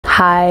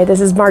Hi, this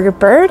is Margaret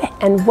Byrd,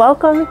 and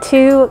welcome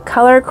to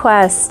Color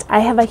Quest. I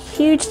have a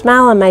huge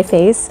smile on my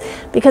face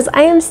because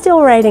I am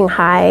still riding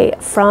high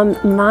from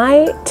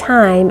my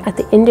time at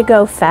the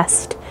Indigo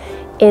Fest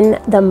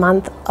in the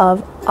month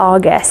of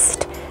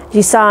August. As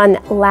you saw in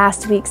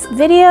last week's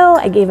video,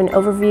 I gave an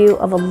overview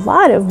of a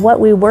lot of what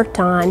we worked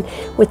on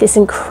with this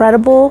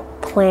incredible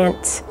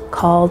plant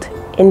called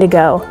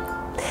Indigo.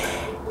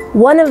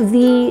 One of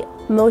the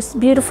most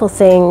beautiful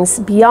things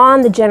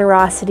beyond the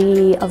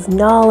generosity of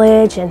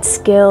knowledge and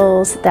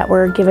skills that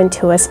were given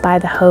to us by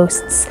the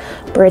hosts,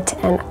 Britt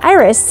and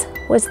Iris,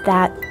 was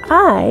that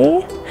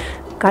I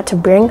got to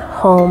bring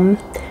home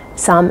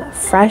some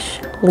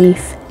fresh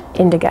leaf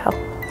indigo.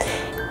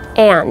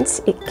 And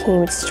it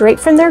came straight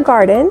from their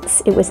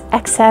gardens. It was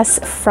excess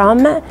from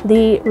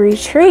the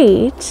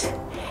retreat,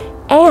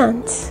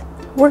 and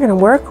we're gonna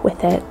work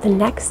with it the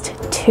next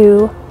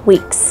 2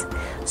 weeks.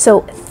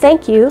 So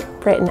thank you,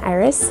 Britt and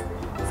Iris,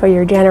 for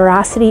your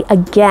generosity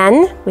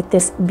again with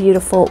this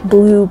beautiful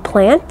blue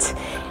plant.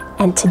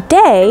 And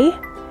today,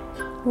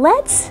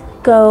 let's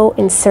go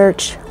in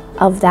search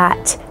of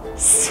that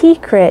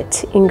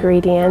secret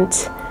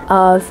ingredient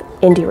of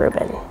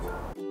Indirubin.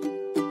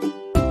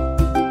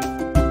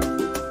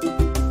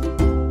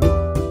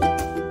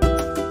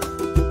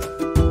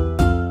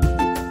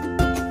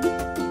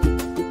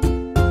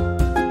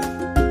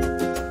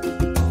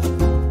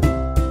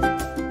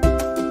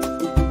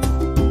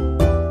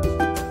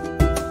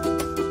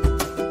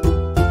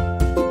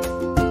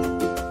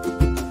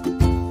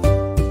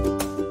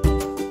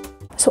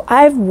 So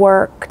I've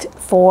worked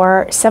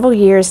for several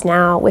years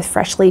now with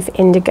fresh leaf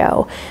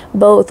indigo,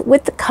 both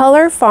with the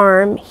color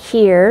farm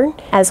here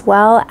as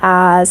well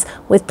as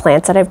with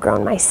plants that I've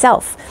grown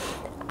myself.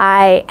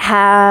 I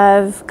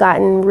have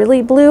gotten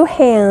really blue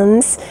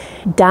hands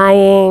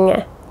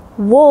dyeing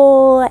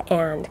wool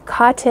and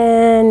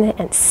cotton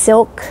and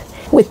silk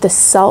with the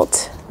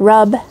salt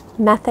rub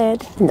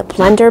method and the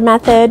blender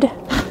method.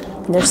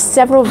 And there's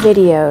several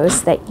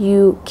videos that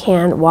you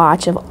can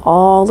watch of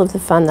all of the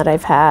fun that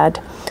I've had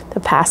the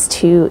past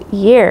 2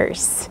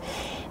 years.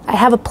 I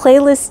have a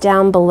playlist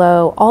down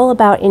below all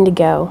about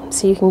indigo,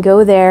 so you can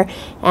go there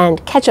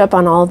and catch up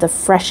on all of the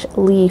fresh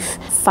leaf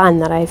fun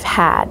that I've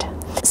had.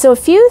 So a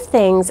few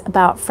things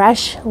about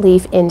fresh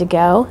leaf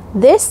indigo.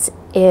 This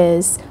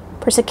is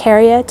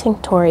Persicaria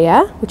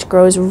tinctoria, which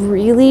grows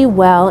really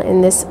well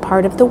in this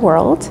part of the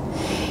world.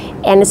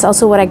 And it's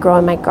also what I grow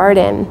in my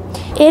garden.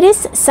 It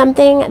is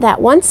something that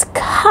once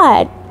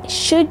cut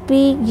should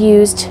be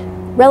used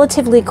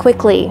relatively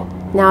quickly.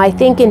 Now, I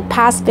think in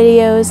past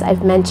videos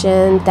I've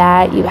mentioned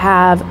that you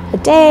have a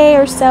day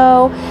or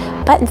so,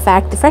 but in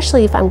fact the fresh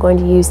leaf I'm going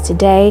to use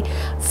today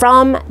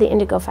from the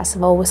Indigo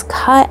Festival was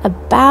cut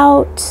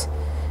about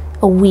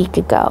a week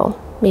ago,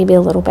 maybe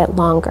a little bit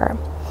longer.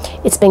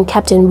 It's been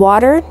kept in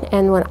water,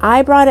 and when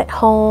I brought it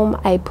home,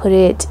 I put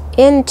it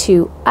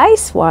into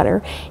ice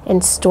water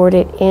and stored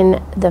it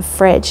in the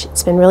fridge.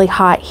 It's been really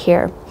hot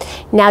here.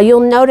 Now you'll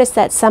notice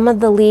that some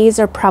of the leaves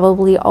are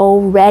probably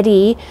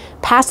already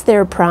past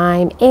their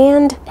prime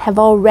and have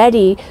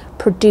already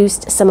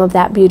produced some of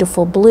that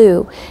beautiful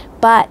blue.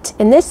 But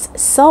in this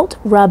salt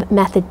rub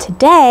method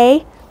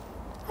today,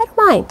 I don't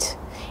mind.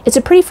 It's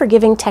a pretty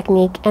forgiving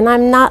technique, and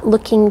I'm not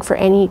looking for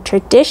any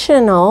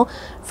traditional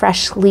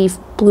fresh leaf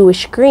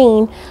bluish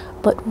green,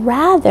 but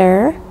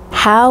rather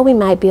how we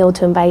might be able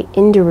to invite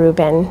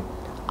Indirubin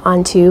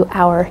onto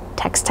our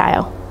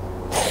textile.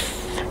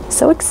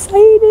 So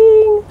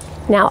exciting!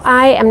 Now,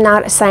 I am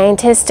not a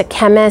scientist, a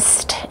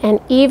chemist, and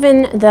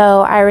even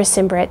though Iris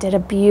and Britt did a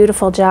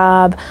beautiful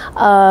job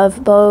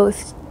of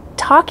both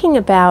talking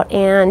about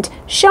and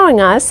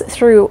showing us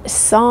through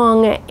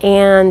song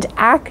and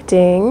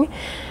acting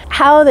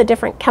how the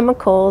different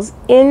chemicals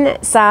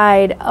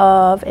inside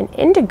of an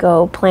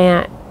indigo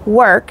plant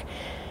work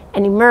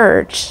and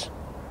emerge,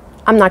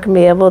 I'm not going to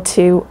be able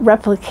to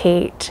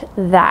replicate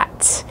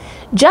that.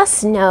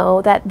 Just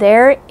know that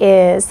there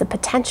is the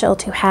potential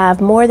to have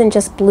more than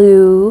just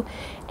blue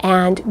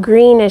and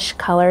greenish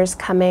colors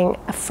coming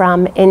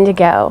from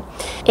indigo.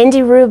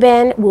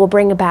 Indirubin will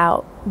bring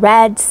about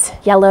reds,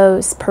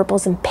 yellows,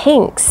 purples, and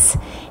pinks,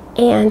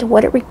 and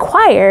what it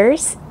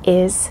requires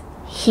is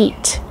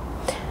heat.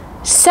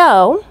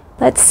 So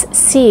let's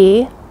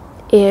see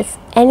if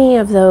any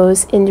of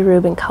those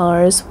Indirubin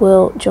colors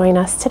will join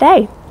us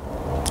today.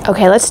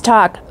 Okay, let's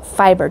talk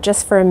fiber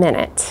just for a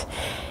minute.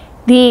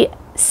 The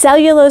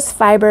cellulose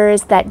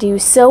fibers that do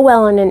so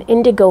well in an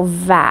indigo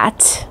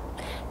vat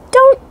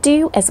don't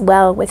do as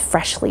well with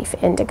fresh leaf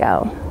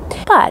indigo.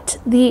 But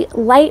the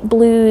light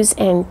blues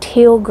and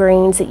teal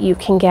greens that you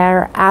can get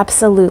are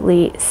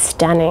absolutely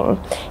stunning,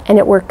 and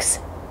it works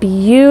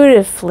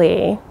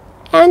beautifully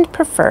and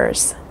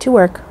prefers to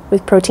work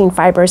with protein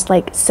fibers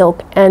like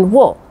silk and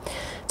wool.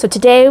 So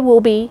today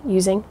we'll be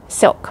using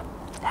silk.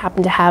 I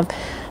happen to have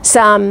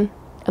some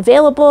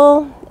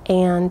available,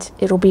 and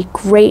it'll be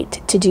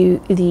great to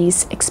do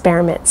these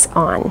experiments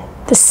on.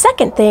 The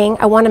second thing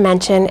I want to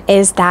mention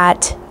is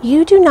that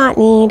you do not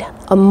need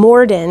a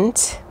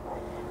mordant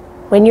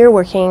when you're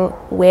working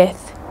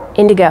with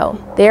indigo.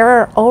 There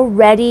are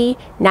already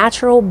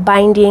natural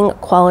binding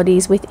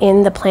qualities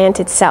within the plant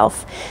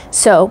itself,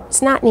 so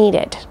it's not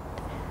needed.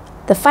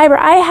 The fiber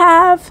I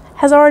have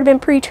has already been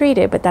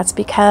pre-treated, but that's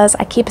because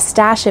I keep a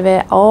stash of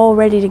it all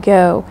ready to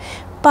go.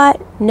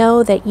 But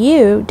know that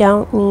you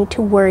don't need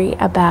to worry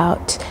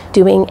about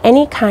doing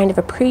any kind of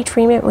a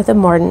pre-treatment with a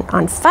mordant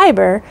on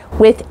fiber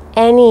with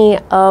any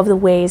of the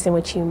ways in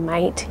which you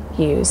might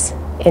use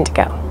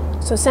indigo.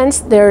 So since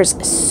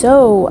there's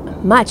so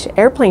much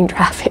airplane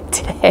traffic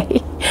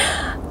today,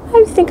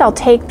 I think I'll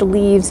take the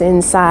leaves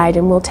inside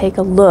and we'll take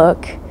a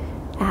look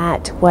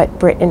at what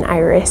Brighten and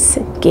Iris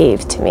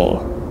gave to me.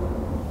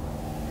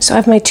 So I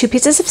have my 2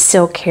 pieces of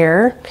silk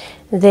here.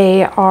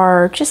 They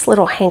are just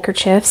little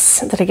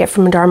handkerchiefs that I get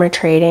from Dharma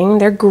Trading.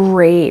 They're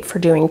great for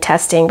doing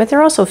testing, but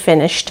they're also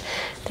finished.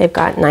 They've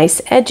got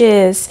nice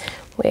edges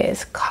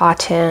with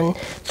cotton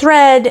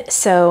thread,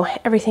 so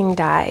everything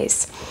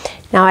dyes.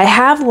 Now I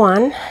have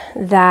one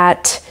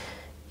that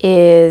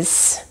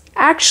is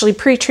actually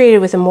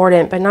pre-treated with a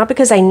mordant, but not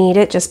because I need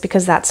it, just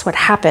because that's what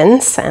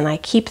happens and I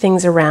keep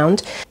things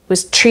around. It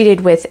was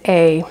treated with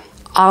a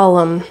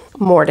alum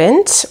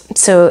mordant,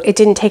 so it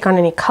didn't take on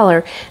any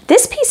color.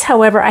 This piece,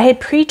 however, I had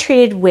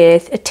pre-treated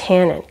with a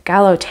tannin,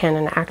 gallo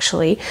tannin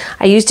actually.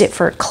 I used it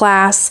for a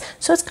class,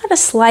 so it's got a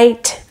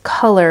slight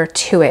color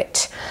to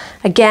it.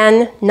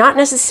 Again, not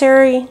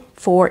necessary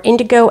for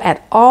indigo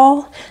at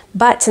all,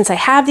 but since I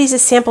have these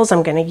as samples,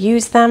 I'm going to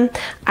use them.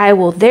 I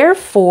will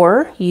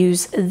therefore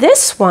use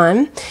this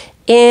one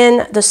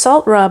in the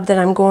salt rub that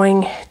I'm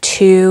going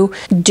to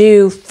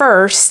do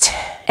first.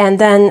 And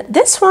then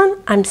this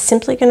one, I'm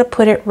simply going to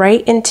put it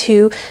right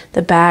into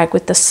the bag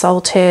with the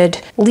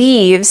salted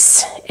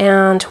leaves,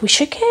 and we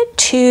should get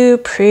 2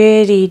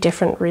 pretty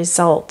different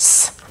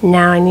results.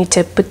 Now I need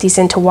to put these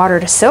into water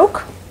to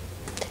soak.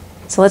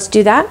 So let's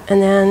do that,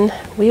 and then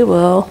we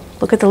will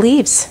look at the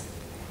leaves.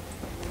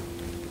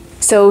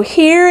 So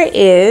here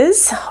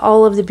is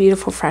all of the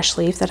beautiful fresh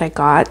leaf that I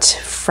got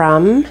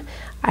from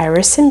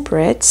Iris and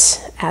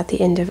Britt at the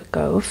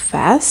Indigo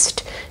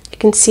Fest. You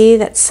can see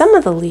that some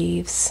of the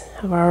leaves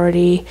have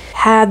already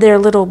had their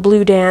little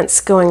blue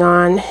dance going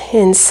on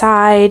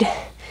inside,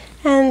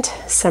 and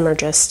some are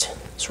just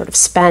sort of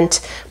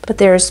spent, but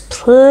there's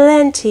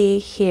plenty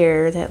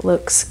here that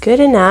looks good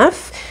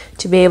enough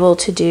to be able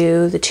to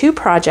do the 2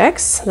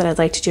 projects that I'd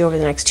like to do over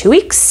the next 2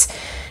 weeks.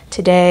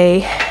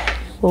 Today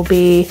will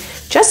be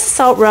just the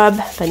salt rub,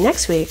 but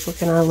next week we're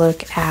going to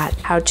look at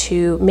how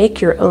to make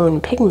your own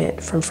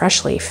pigment from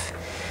fresh leaf.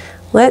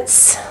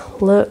 Let's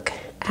look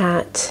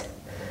at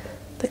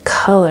the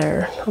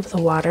color of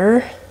the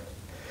water.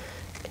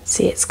 You can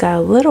see it's got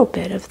a little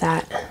bit of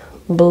that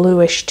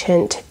bluish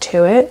tint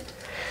to it.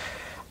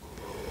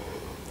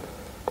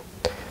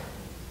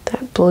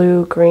 That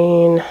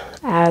blue-green,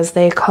 as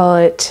they call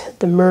it,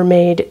 the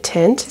mermaid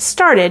tint. It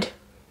started,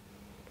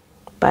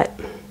 but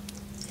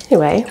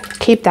anyway,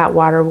 keep that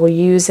water. We'll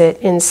use it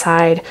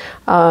inside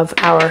of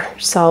our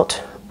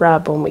salt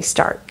rub when we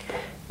start.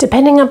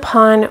 Depending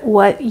upon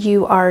what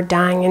you are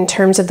dyeing in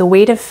terms of the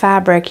weight of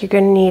fabric, you're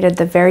going to need at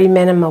the very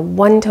minimum a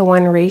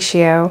 1-to-1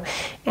 ratio.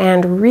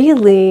 And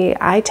really,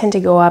 I tend to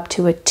go up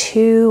to a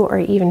 2 or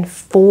even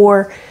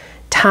 4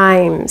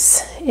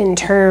 times in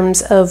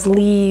terms of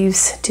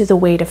leaves to the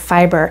weight of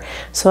fiber.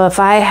 So if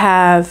I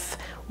have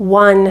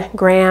 1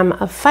 gram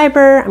of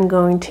fiber, I'm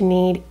going to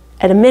need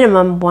at a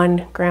minimum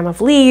 1 gram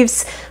of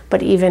leaves,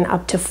 but even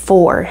up to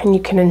 4. And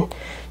you can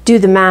do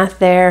the math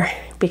there,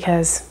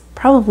 because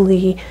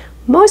probably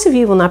most of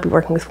you will not be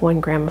working with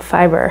 1 gram of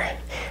fiber.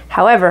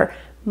 However,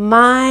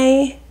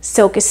 my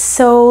silk is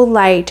so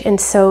light and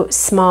so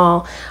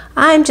small,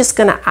 I'm just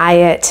gonna eye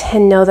it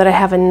and know that I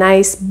have a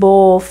nice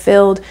bowl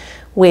filled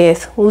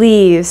with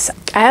leaves.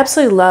 I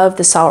absolutely love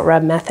the salt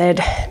rub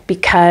method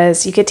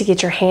because you get to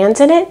get your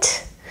hands in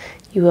it.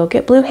 You will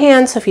get blue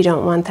hands, so if you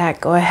don't want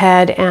that, go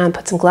ahead and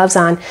put some gloves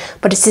on.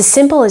 But it's as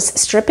simple as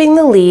stripping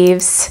the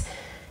leaves,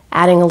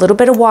 adding a little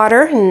bit of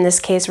water. In this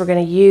case, we're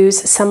going to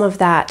use some of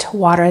that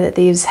water that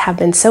these have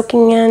been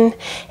soaking in.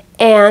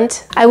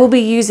 And I will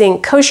be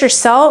using kosher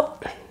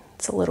salt.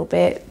 It's a little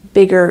bit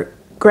bigger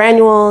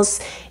granules,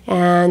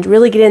 and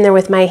really get in there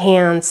with my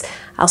hands.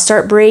 I'll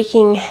start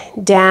breaking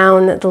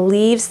down the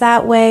leaves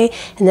that way,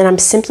 and then I'm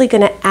simply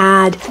going to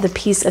add the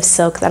piece of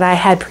silk that I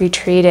had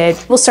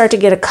pre-treated. We'll start to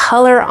get a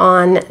color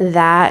on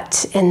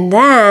that, and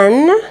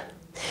then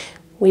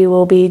we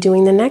will be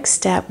doing the next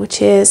step,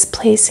 which is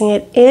placing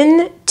it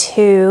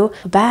into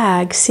a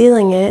bag,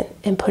 sealing it,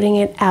 and putting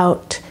it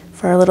out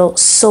for a little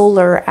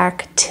solar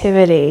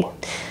activity.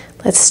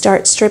 Let's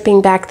start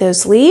stripping back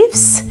those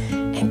leaves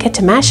and get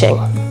to mashing.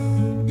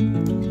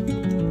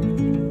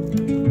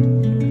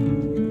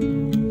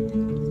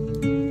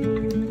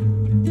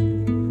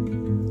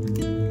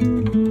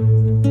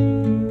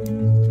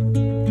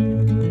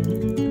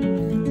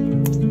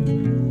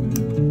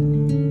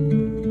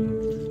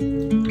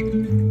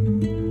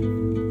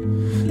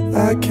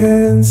 I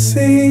can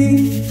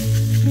see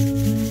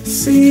a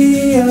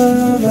sea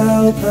of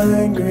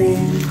alpine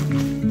green,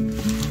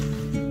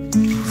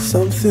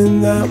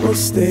 something that will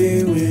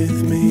stay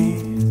with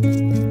me.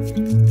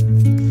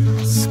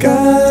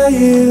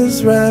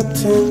 is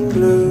wrapped in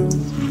blue.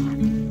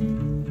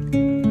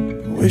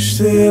 Wish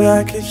that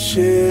I could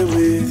share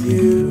with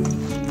you,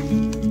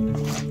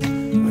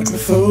 like a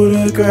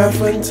photograph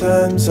when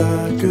times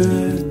are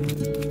good.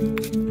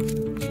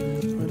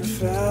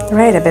 All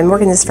right, I've been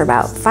working this for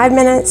about 5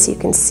 minutes. You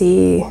can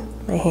see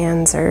my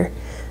hands are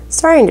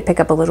starting to pick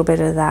up a little bit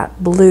of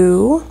that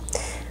blue,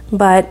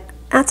 but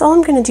that's all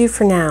I'm going to do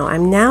for now.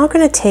 I'm now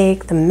going to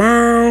take the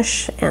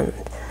mash and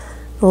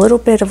a little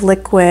bit of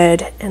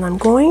liquid, and I'm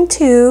going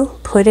to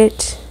put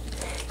it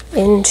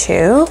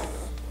into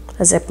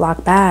a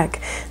Ziploc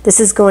bag. This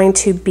is going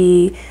to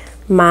be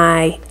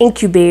my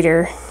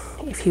incubator,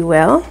 if you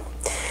will.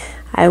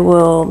 I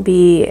will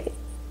be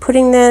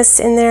putting this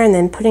in there and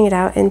then putting it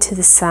out into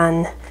the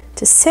sun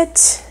to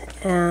sit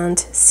and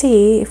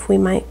see if we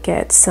might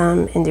get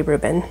some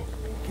Indirubin.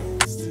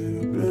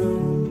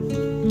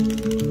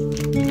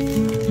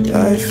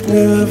 Life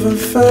never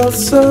felt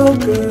so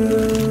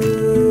good.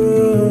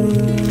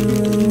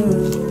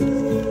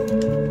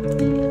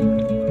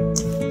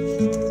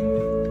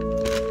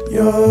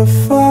 You're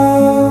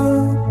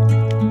far,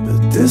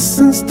 but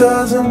distance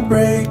doesn't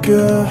break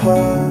your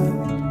heart.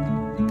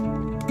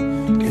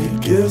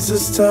 It gives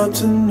us time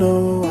to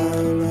know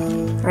our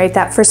love. All right,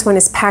 that first one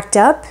is packed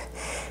up.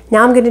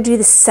 Now I'm going to do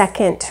the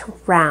second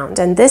round,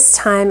 and this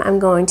time I'm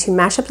going to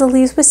mash up the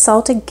leaves with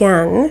salt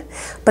again,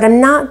 but I'm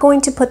not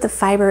going to put the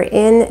fiber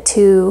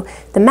into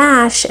the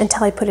mash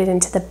until I put it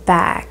into the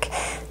bag.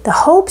 The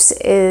hopes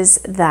is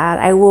that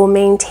I will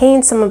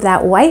maintain some of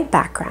that white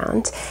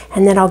background,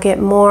 and then I'll get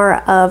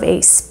more of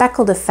a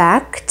speckled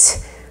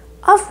effect,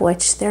 of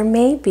which there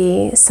may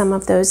be some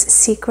of those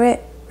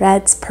secret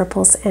reds,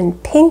 purples,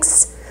 and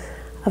pinks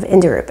of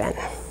Indirubin.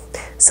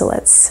 So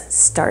let's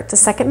start the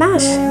second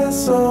mash.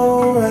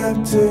 So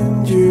wrapped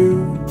in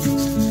you.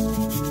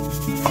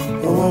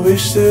 Oh, I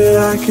wish that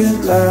I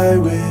could lie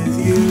with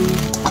you.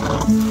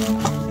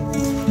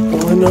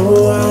 Oh, I know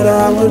what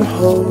I would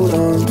hold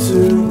on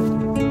to.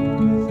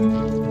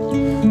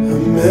 A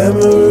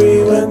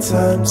memory when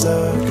times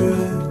are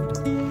good.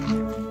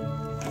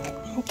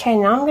 Okay,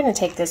 now I'm going to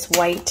take this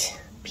white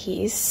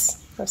piece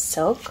of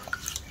silk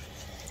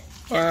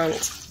and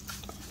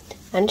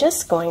I'm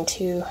just going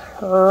to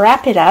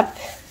wrap it up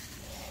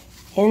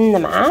in the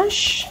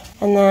mash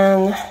and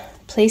then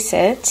place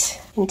it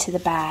into the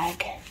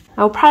bag.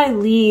 I'll probably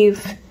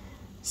leave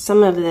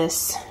some of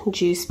this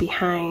juice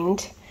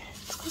behind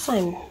because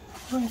I'm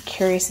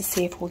curious to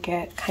see if we'll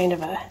get kind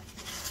of a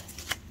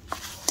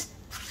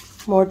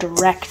more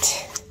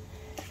direct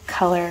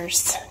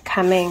colors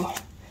coming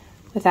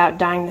without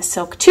dyeing the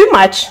silk too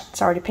much.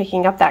 It's already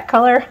picking up that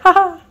color.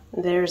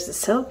 There's the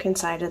silk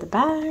inside of the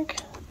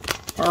bag.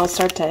 Now I'll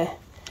start to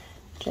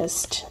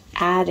just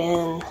add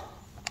in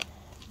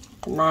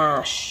the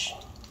mash.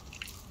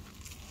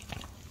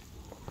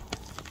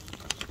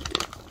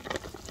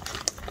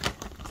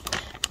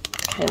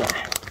 Kind of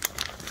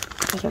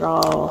get it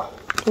all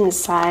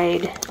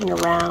inside and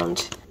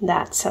around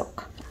that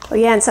silk. Oh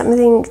yeah, and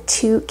something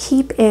to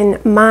keep in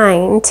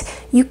mind,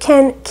 you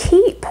can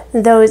keep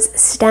those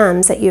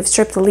stems that you've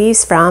stripped the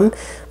leaves from,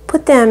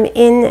 put them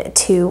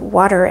into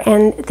water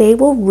and they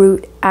will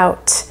root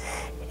out.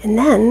 And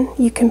then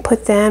you can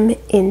put them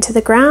into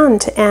the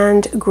ground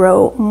and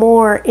grow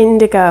more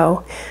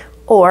indigo.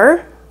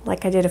 Or,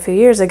 like I did a few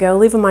years ago,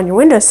 leave them on your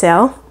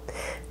windowsill.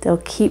 They'll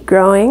keep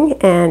growing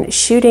and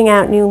shooting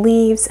out new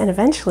leaves, and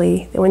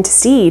eventually they went to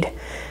seed.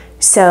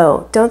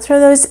 So don't throw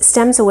those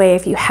stems away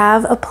if you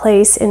have a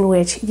place in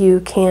which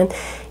you can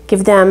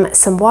give them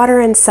some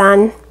water and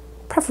sun,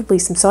 preferably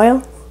some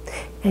soil,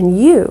 and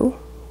you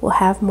will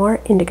have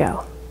more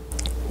indigo.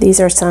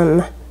 These are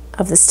some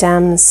of the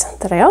stems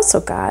that I also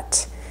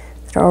got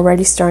that are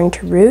already starting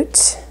to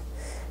root,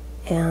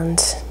 and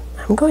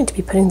I'm going to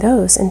be putting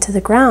those into the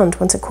ground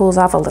once it cools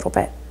off a little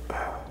bit.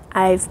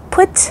 I've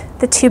put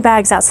the 2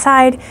 bags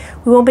outside.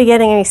 We won't be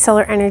getting any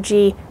solar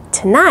energy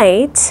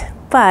tonight,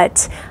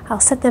 but I'll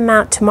set them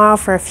out tomorrow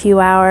for a few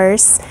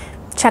hours,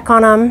 check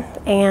on them,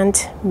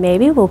 and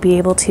maybe we'll be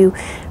able to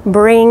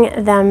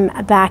bring them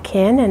back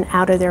in and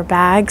out of their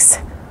bags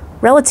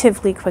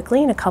relatively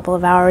quickly in a couple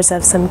of hours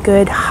of some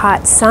good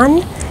hot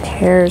sun.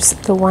 Here's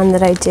the one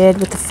that I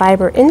did with the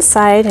fiber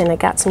inside, and I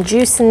got some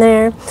juice in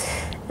there.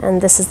 And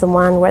this is the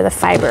one where the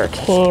fiber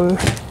came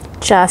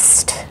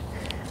just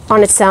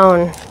on its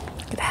own.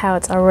 Look at how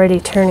it's already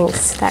turning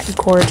that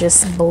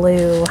gorgeous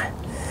blue.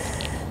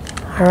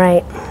 All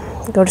right,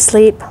 go to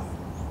sleep.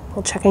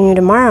 We'll check on you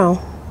tomorrow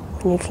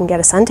when you can get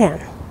a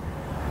suntan.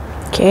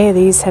 Okay,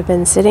 these have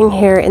been sitting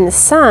here in the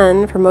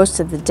sun for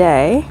most of the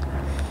day.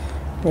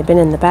 They've been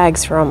in the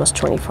bags for almost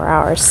 24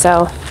 hours,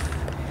 so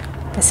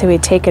I say we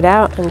take it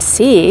out and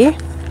see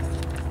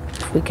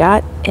if we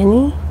got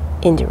any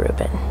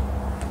Indirubin.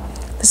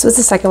 This was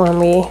the second one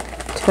we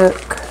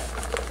took,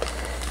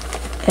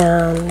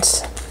 and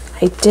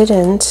I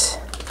didn't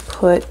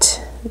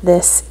put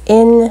this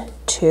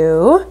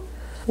into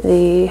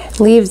the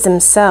leaves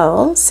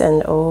themselves,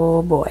 and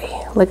oh boy,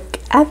 look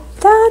at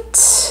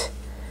that.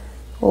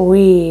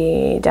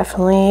 We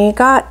definitely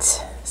got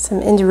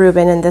some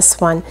Indirubin in this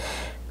one.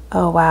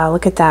 Oh wow,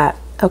 look at that.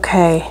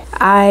 Okay,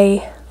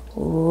 I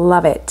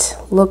love it.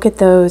 Look at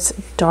those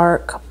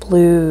dark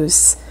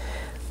blues.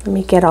 Let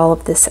me get all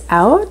of this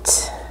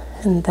out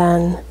and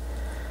then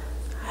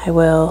I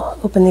will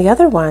open the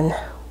other one.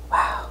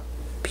 Wow,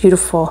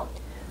 beautiful.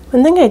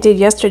 One thing I did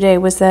yesterday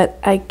was that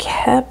I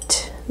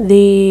kept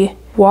the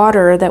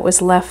water that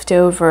was left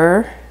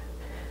over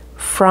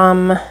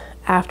from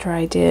after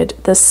I did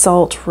the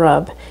salt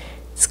rub.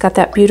 It's got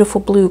that beautiful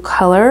blue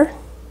color.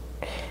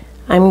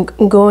 I'm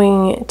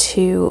going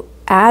to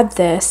add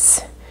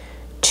this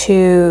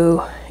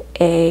to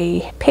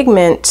a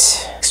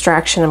pigment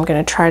extraction I'm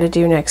going to try to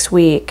do next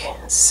week,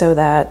 so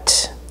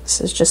that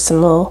this is just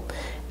some little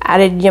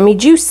added yummy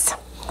juice.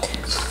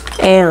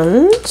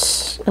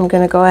 And I'm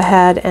going to go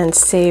ahead and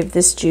save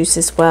this juice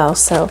as well.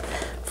 So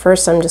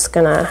first I'm just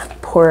going to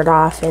pour it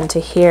off into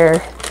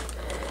here.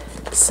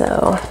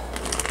 So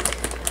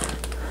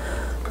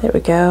there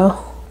we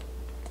go.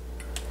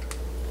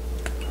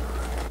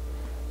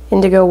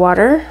 Indigo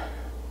water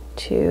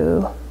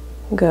to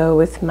go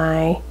with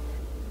my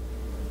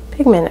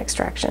pigment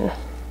extraction.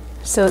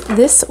 So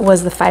this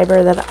was the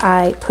fiber that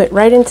I put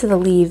right into the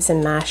leaves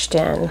and mashed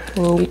in.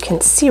 And you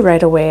can see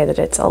right away that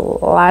it's a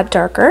lot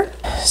darker.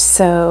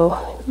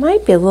 So it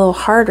might be a little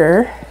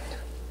harder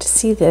to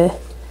see the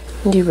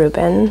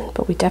Indirubin,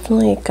 but we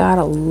definitely got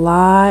a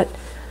lot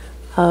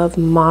of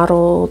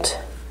mottled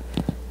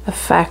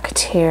effect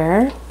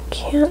here.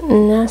 Can't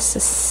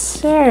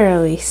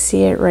necessarily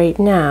see it right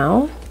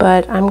now,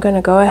 but I'm going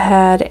to go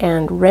ahead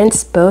and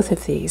rinse both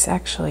of these.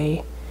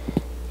 Actually,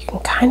 you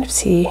can kind of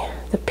see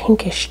the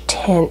pinkish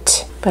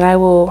tint, but I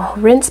will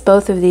rinse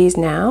both of these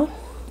now,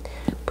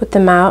 put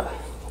them out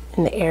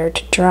in the air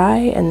to dry,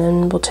 and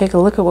then we'll take a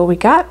look at what we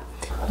got.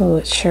 Oh,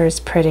 it sure is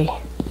pretty.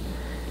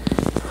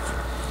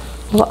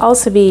 We'll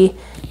also be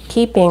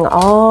keeping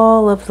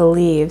all of the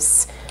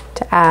leaves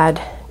to add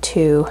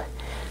to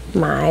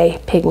my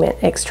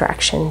pigment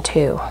extraction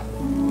too. Oh,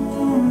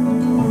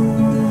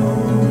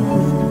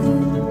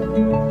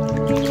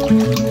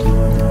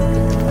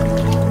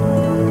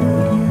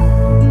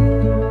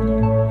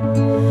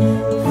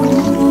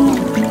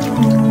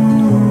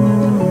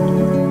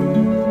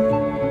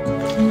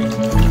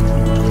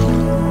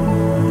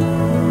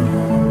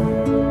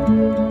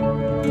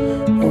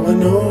 I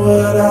know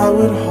what I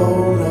would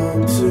hold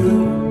on to,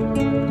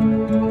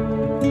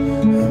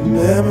 a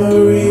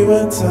memory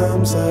when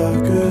times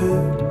are good.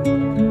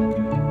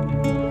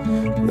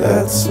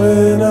 That's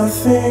when I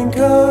think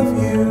of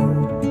you.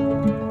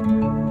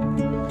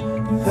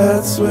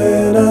 That's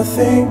when I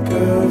think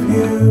of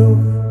you.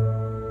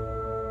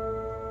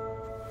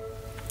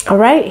 All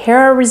right, here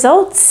are our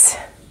results.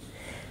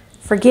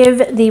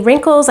 Forgive the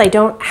wrinkles. I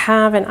don't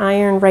have an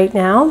iron right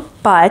now,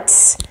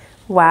 but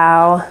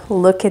wow,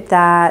 look at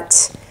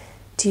that.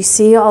 Do you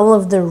see all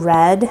of the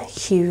red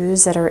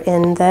hues that are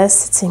in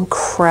this? It's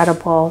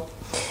incredible.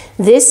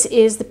 This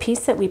is the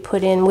piece that we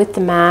put in with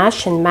the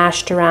mash and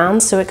mashed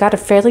around, so it got a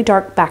fairly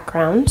dark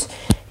background.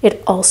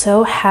 It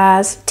also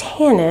has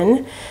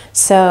tannin,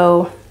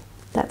 so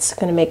that's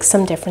going to make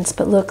some difference.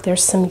 But look,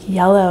 there's some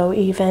yellow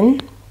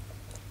even.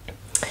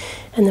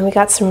 And then we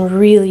got some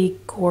really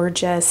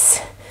gorgeous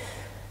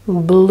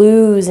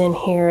blues in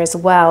here as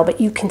well.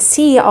 But you can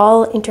see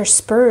all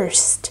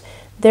interspersed.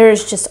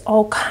 There's just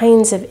all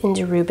kinds of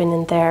Indirubin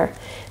in there,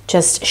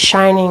 just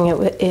shining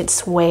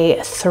its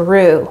way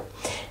through.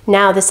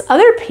 Now this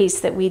other piece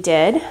that we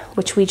did,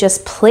 which we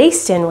just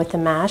placed in with the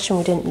mash and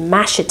we didn't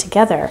mash it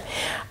together,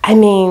 I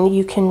mean,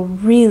 you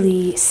can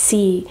really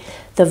see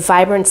the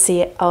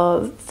vibrancy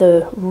of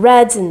the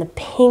reds and the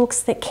pinks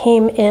that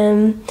came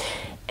in.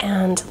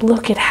 And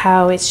look at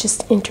how it's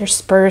just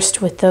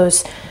interspersed with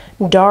those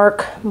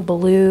dark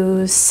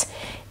blues.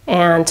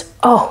 And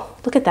oh,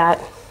 look at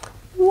that.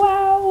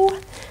 Wow,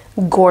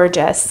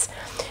 gorgeous.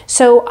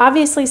 So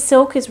obviously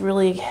silk is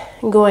really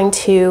going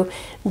to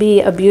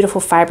be a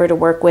beautiful fiber to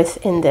work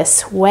with in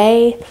this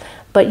way,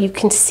 but you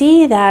can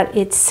see that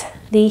it's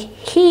the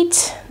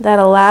heat that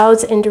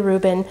allows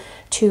Indirubin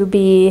to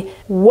be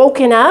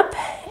woken up,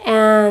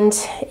 and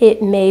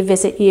it may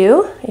visit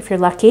you if you're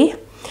lucky.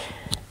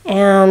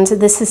 And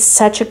this is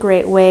such a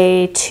great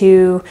way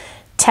to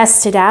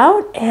test it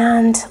out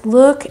and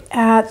look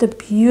at the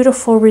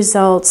beautiful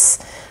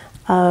results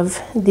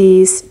of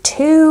these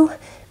two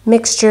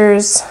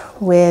mixtures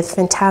with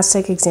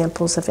fantastic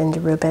examples of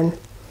Indirubin.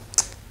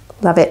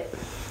 Love it.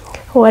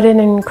 What an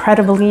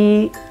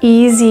incredibly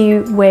easy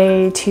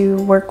way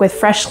to work with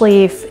fresh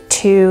leaf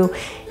to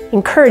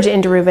encourage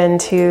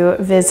Indirubin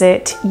to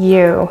visit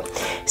you.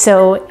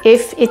 So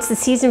if it's the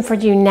season for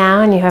you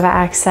now and you have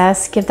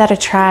access, give that a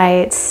try.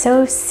 It's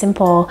so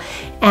simple,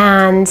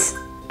 and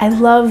I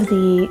love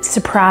the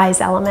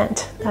surprise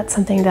element. That's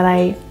something that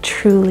I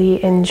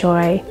truly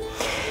enjoy.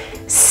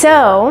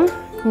 So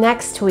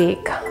next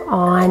week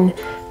on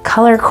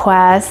Color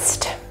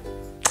Quest,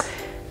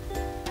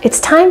 it's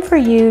time for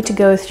you to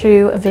go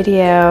through a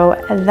video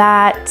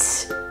that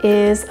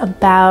is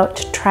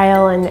about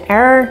trial and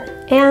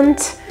error,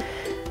 and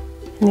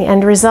in the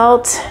end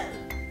result,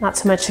 not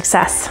so much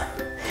success.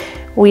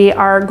 We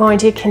are going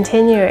to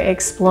continue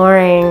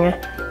exploring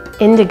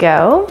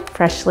indigo,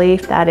 fresh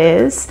leaf that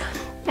is,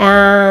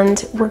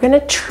 and we're going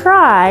to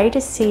try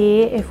to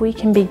see if we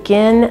can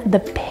begin the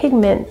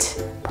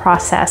pigment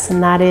process,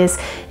 and that is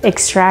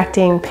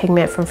extracting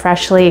pigment from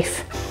fresh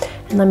leaf.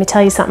 And let me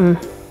tell you something,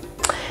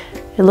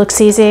 it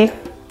looks easy,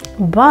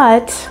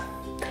 but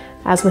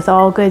as with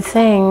all good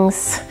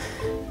things,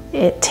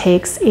 it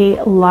takes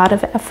a lot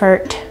of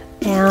effort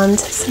and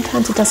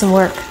sometimes it doesn't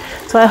work.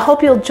 So I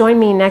hope you'll join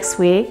me next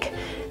week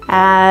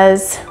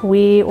as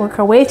we work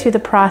our way through the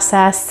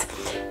process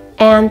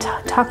and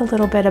talk a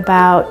little bit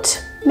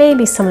about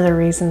maybe some of the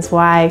reasons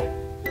why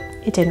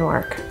it didn't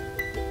work.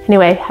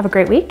 Anyway, have a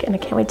great week and I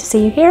can't wait to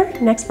see you here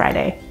next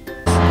Friday.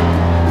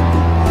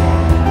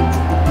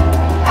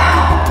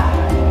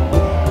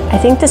 I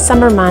think the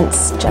summer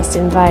months just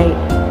invite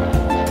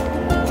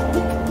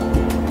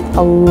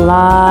a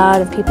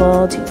lot of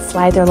people to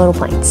fly their little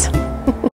planes.